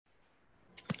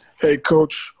Hey,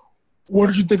 Coach, what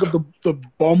did you think of the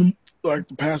ball, like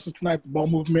the passes tonight, the ball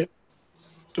movement,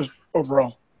 just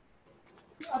overall?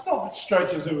 I thought with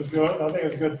stretches it was good. I think it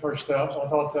was a good first step. I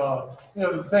thought,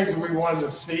 the things that we wanted to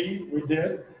see, we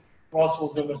did.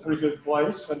 Russell's in a pretty good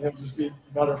place, and he'll just get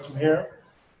better from here.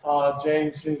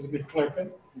 James seems to be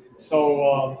clicking.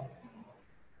 So,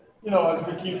 as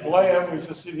we keep playing, we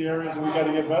just see the areas that we got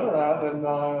to get better at,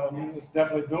 and it's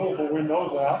definitely doable. We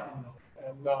know that,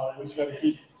 and we just got to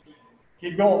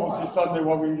keep going. We'll see Sunday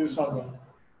what we can do Sunday.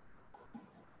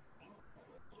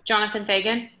 Jonathan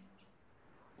Fagan.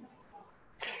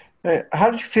 Hey, how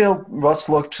did you feel Russ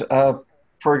looked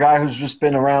for a guy who's just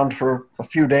been around for a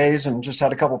few days and just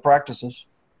had a couple practices?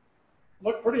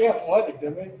 Looked pretty athletic,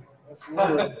 didn't he? That's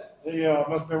weird. He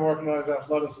must have been working on his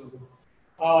athleticism.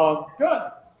 Good.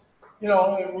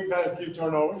 And we've had a few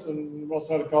turnovers, and Russ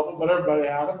had a couple, but everybody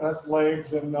had them. That's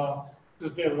legs and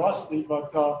just being rusty.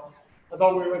 But I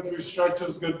thought we went through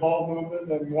stretches, good ball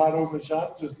movement, and wide open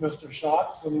shots, just missed our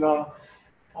shots. And I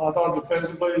thought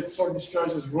defensively, certain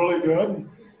stretches really good.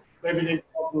 Maybe they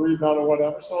got the rebound or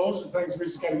whatever. So those are things we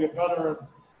just got to get better, and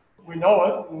we know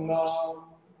it, and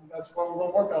that's what we're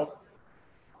going to work on.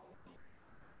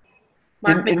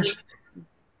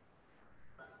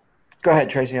 Go ahead,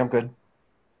 Tracy. I'm good.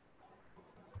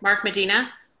 Mark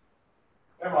Medina.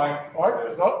 Hey, Mike. Mark,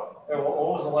 what's up? Hey, what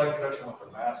was it like coaching with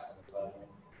the mask on the side?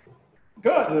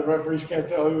 Good. The referees can't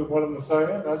tell who what I'm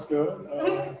saying. That's good.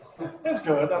 It's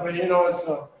good. I mean, it's.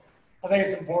 I think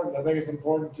it's important. I think it's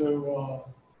important to,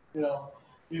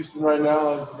 Houston right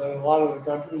now, as a lot of the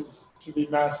countries, should be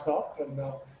masked up, and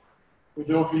we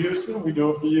do it for Houston. We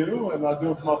do it for you, and I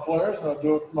do it for my players, and I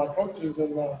do it for my coaches,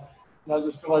 and I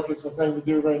just feel like it's a thing to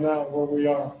do right now where we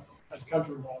are as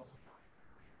country-wise.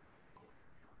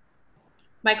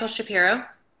 Michael Shapiro.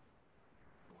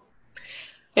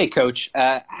 Hey, Coach.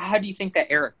 How do you think that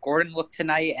Eric Gordon looked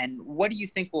tonight, and what do you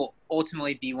think will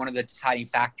ultimately be one of the deciding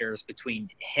factors between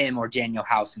him or Daniel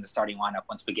House in the starting lineup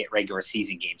once we get regular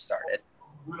season games started?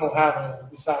 We don't have a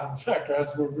deciding factor.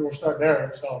 We're starting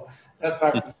Eric, so that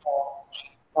factor is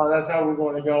that's how we're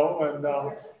going to go, and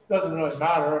it doesn't really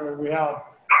matter. I mean, we have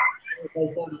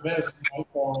 30 minutes,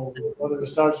 whether it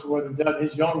starts or whether it doesn't.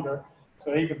 He's younger,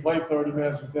 so he can play 30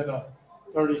 minutes within a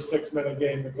 36-minute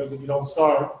game, because if you don't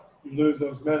start, you lose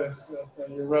those minutes that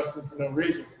you're resting for no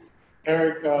reason.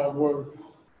 Eric,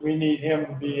 we need him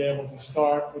to be able to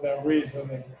start for that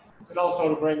reason, and also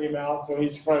to bring him out so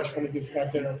he's fresh when he gets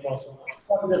back in with Russell. That's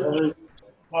a different reason,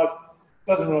 but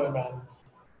it doesn't really matter.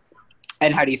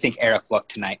 And how do you think Eric looked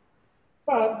tonight?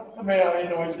 But, I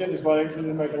mean, he's getting his legs. He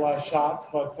didn't make a lot of shots,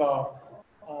 but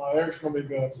Eric's going to be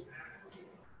good.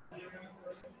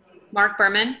 Mark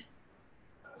Berman.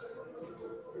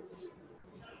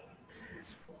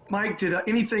 Mike, did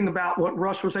anything about what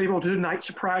Russ was able to do tonight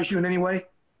surprise you in any way?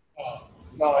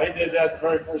 No, he did that the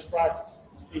very first practice.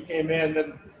 He came in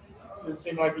and it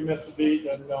seemed like he missed a beat.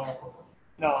 And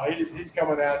no, he's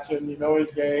coming at you, and you know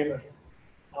his game. And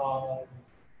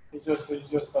he's just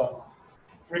a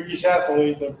freakish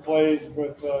athlete that plays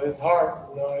with his heart.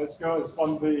 It's good. It's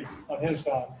fun to be on his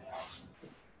side.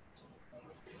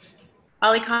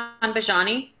 Ali Khan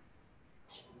Bajani.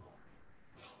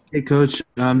 Hey, Coach.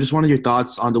 Just wanted your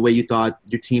thoughts on the way you thought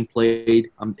your team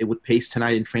played with pace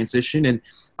tonight in transition, and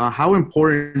how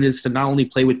important it is to not only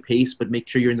play with pace but make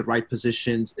sure you're in the right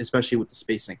positions, especially with the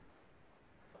spacing.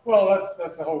 Well,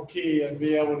 that's the whole key, and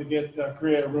be able to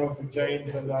create room for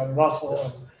James and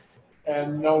Russell,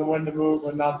 and know when to move,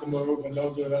 when not to move, and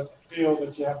that's the feel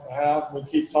that you have to have. We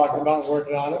keep talking about and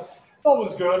working on it. I thought it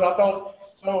was good. I thought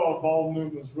some of our ball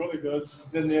movement was really good.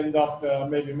 Didn't end up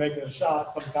maybe making a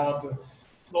shot sometimes. A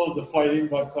little deflating,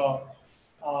 but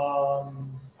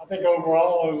I think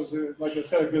overall it was, like I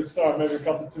said, a good start. Maybe a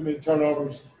couple too many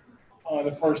turnovers in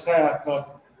the first half,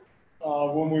 but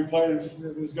when we played,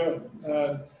 it was good.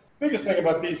 Biggest thing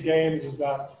about these games is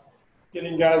about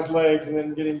getting guys' legs and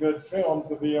then getting good film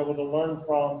to be able to learn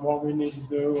from what we need to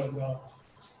do and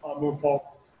move forward.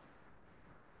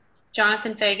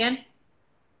 Jonathan Fagan.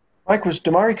 Mike, was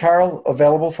Damari Carroll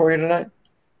available for you tonight?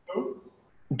 Who?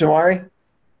 Damari?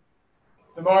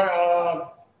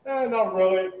 Not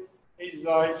really. He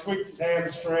tweaked his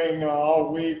hamstring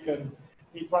all week, and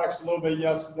he practiced a little bit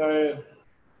yesterday.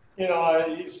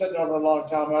 And he's sitting there for a long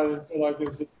time. I didn't feel like it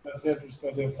was as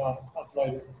interested if I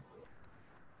played it.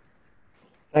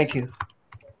 Thank you.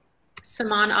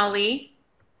 Saman Ali.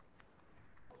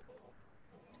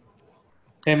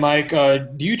 Hey, Mike,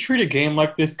 do you treat a game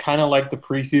like this kind of like the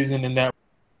preseason in that?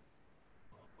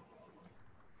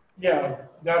 Yeah,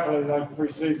 definitely like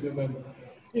preseason. And,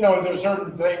 there's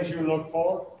certain things you look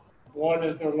for. One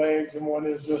is their legs, and one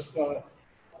is just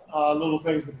little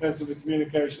things defensively,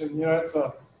 communication. You know, it's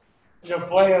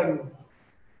playing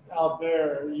out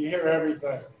there, you hear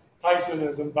everything. Tyson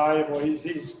is invaluable. He's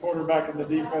quarterbacking the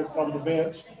defense from the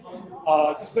bench.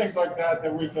 Just things like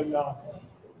that we can,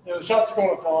 the shots are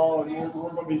going to fall, and we're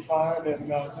going to be fine, and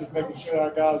just making sure our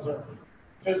guys are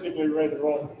physically ready to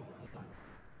roll.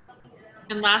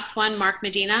 And last one, Mark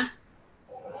Medina.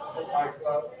 Mike,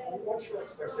 what's your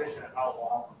expectation of how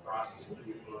long the process will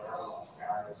be for everyone's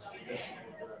guys?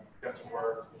 Get to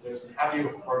work with this, and how do you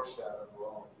approach that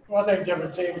overall? Well, I think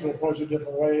different teams will approach it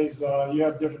different ways. You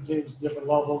have different teams, different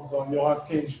levels. You'll have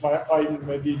teams fighting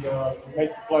maybe to make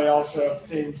the playoffs. You have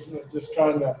teams just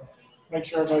trying to make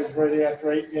sure everybody's ready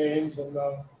after 8 games. And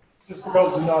just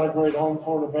because it's not a great home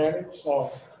court advantage,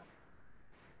 so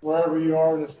wherever you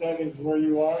are in the standings, where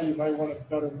you are, you may want a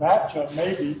better matchup,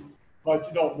 maybe, but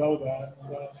you don't know that.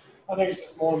 And, I think it's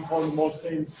just more important. Most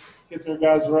teams get their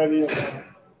guys ready, and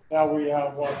now we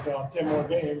have 10 more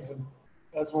games, and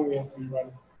that's when we have to be ready.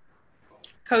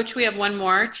 Coach, we have one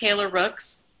more, Taylor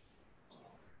Rooks.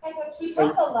 Hi, Coach. We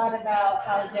talk a lot about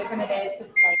how different it is to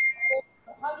play.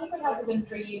 How different has it been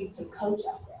for you to coach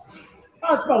out there?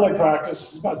 It's about like practice.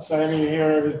 It's about saying you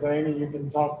hear everything, and you can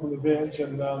talk from the bench,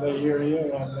 and they hear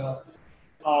you. And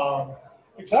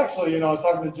it's actually, I was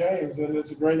talking to James, and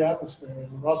it's a great atmosphere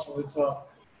in Russell.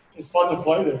 It's fun to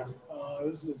play there.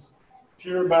 This is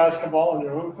pure basketball, and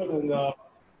you're hooping, and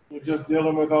you're just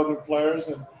dealing with other players,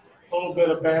 and a little bit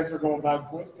of banter going back and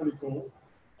forth. It's pretty cool.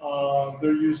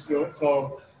 They're used to it,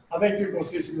 so I think you're going to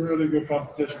see some really good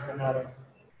competition come out of it.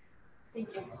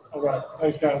 Thank you. All right.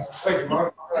 Thanks, guys. Thank you,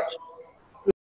 Mark.